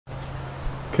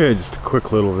Okay, just a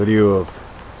quick little video of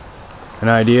an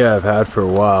idea I've had for a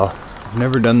while. I've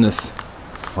never done this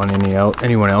on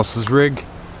anyone else's rig,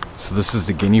 so this is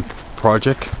the Guinea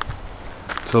project.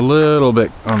 It's a little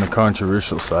bit on the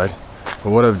controversial side,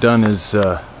 but what I've done is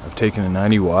I've taken a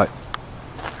 90 watt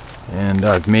and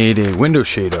I've made a window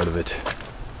shade out of it.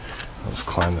 Let's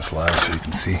climb this ladder so you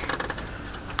can see.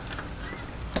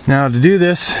 Now to do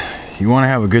this, you want to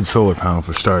have a good solar panel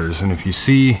for starters, and if you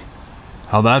see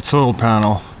how that solar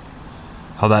panel,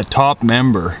 how that top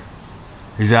member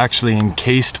is actually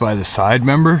encased by the side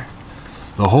member,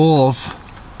 the holes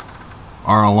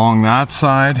are along that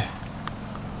side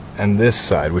and this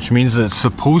side, which means that it's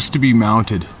supposed to be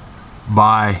mounted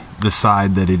by the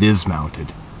side that it is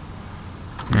mounted.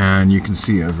 And you can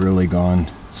see I've really gone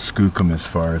skookum as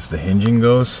far as the hinging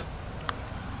goes,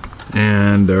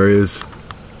 and there is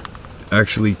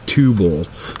actually 2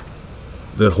 bolts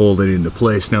that hold it into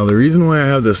place. Now the reason why I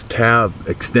have this tab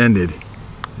extended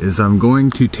is I'm going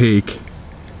to take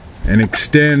and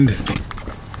extend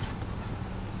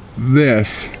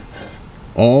this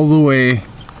all the way,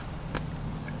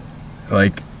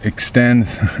 like extend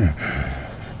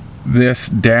this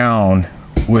down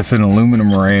with an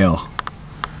aluminum rail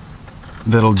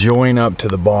that'll join up to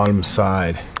the bottom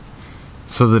side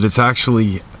so that it's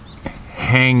actually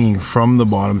hanging from the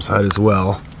bottom side as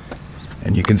well.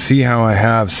 And you can see how I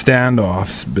have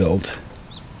standoffs built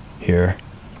here.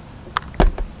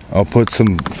 I'll put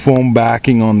some foam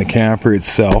backing on the camper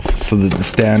itself so that the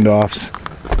standoffs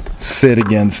sit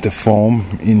against a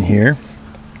foam in here.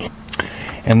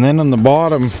 And then on the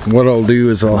bottom, what I'll do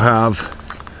is I'll have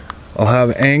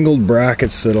angled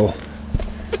brackets that'll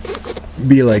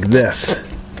be like this,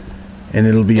 and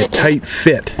it'll be a tight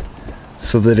fit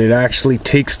so that it actually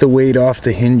takes the weight off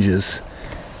the hinges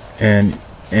and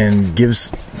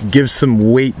gives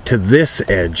some weight to this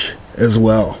edge as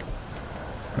well.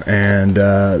 And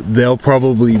there'll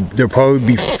probably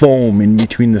be foam in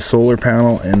between the solar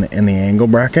panel and the angle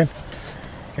bracket,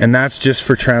 and that's just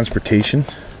for transportation.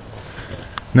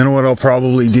 And then what I'll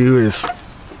probably do is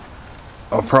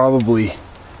I'll probably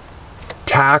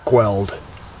tack weld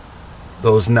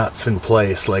those nuts in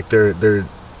place. Like they're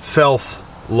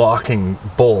self-locking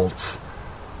bolts,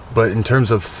 but in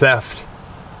terms of theft,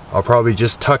 I'll probably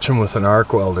just touch them with an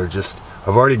arc welder.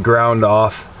 I've already ground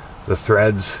off the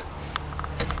threads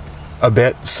a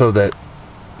bit so that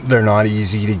they're not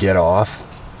easy to get off.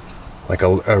 Like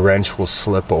a wrench will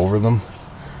slip over them,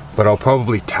 but I'll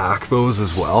probably tack those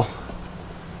as well.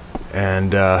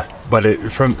 And but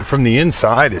from the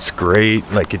inside, it's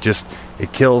great. Like it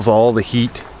kills all the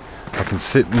heat. I can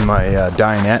sit in my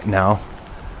dinette now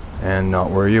and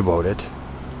not worry about it,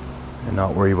 and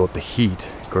not worry about the heat.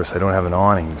 Of course, I don't have an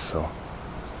awning, so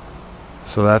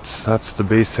that's the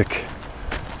basic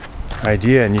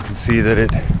idea. And you can see that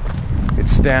it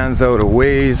stands out a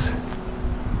ways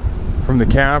from the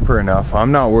camper enough.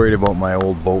 I'm not worried about my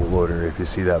old boat loader. If you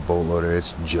see that boat loader,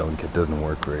 it's junk. It doesn't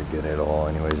work very good at all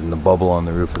anyways, and the bubble on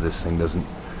the roof of this thing doesn't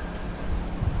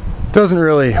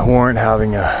really warrant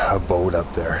having a boat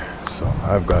up there. So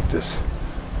I've got this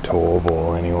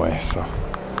towable anyway. So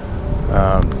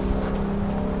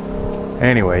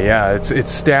anyway, yeah, it's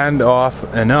standoff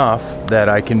enough that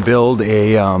I can build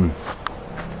I'll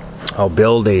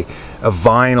build a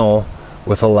vinyl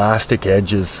with elastic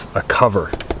edges, a cover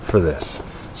for this.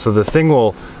 So the thing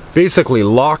will basically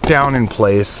lock down in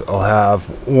place. I'll have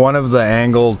one of the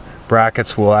angled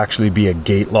brackets will actually be a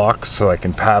gate lock, so I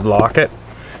can padlock it.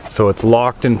 So it's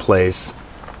locked in place,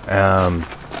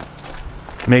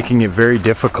 making it very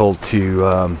difficult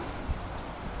to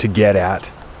get at.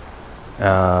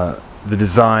 The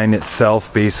design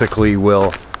itself basically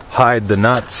will hide the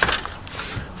nuts,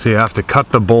 so you have to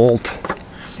cut the bolt.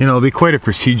 You know, it'll be quite a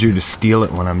procedure to steel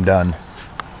it when I'm done.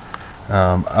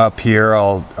 Up here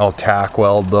I'll tack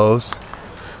weld those,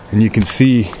 and you can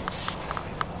see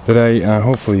that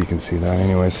hopefully you can see that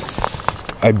anyways.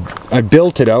 I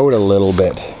built it out a little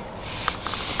bit.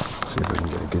 Let's see if I can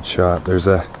get a good shot. There's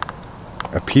a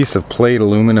piece of plate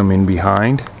aluminum in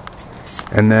behind,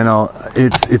 and then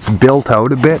it's built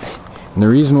out a bit, and the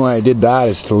reason why I did that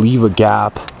is to leave a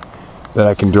gap that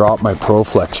I can drop my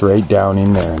Proflex right down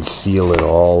in there and seal it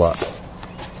all up.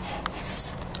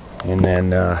 And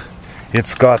then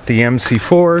it's got the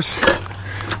MC4s,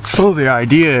 so the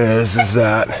idea is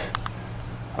that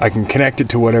I can connect it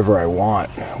to whatever I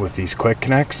want with these quick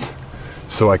connects.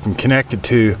 So I can connect it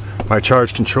to my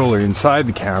charge controller inside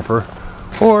the camper,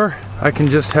 or I can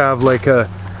just have like a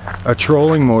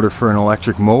trolling motor for an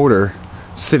electric motor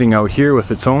sitting out here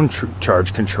with its own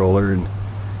charge controller,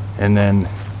 and then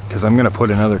because I'm going to put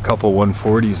another couple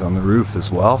 140s on the roof as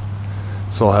well,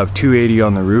 So I'll have 280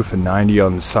 on the roof and 90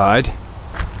 on the side,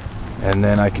 and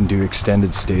then I can do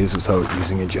extended stays without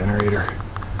using a generator.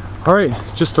 All right,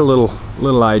 just a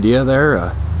little idea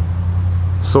there.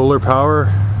 Solar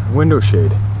power window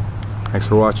shade. Thanks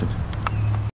for watching.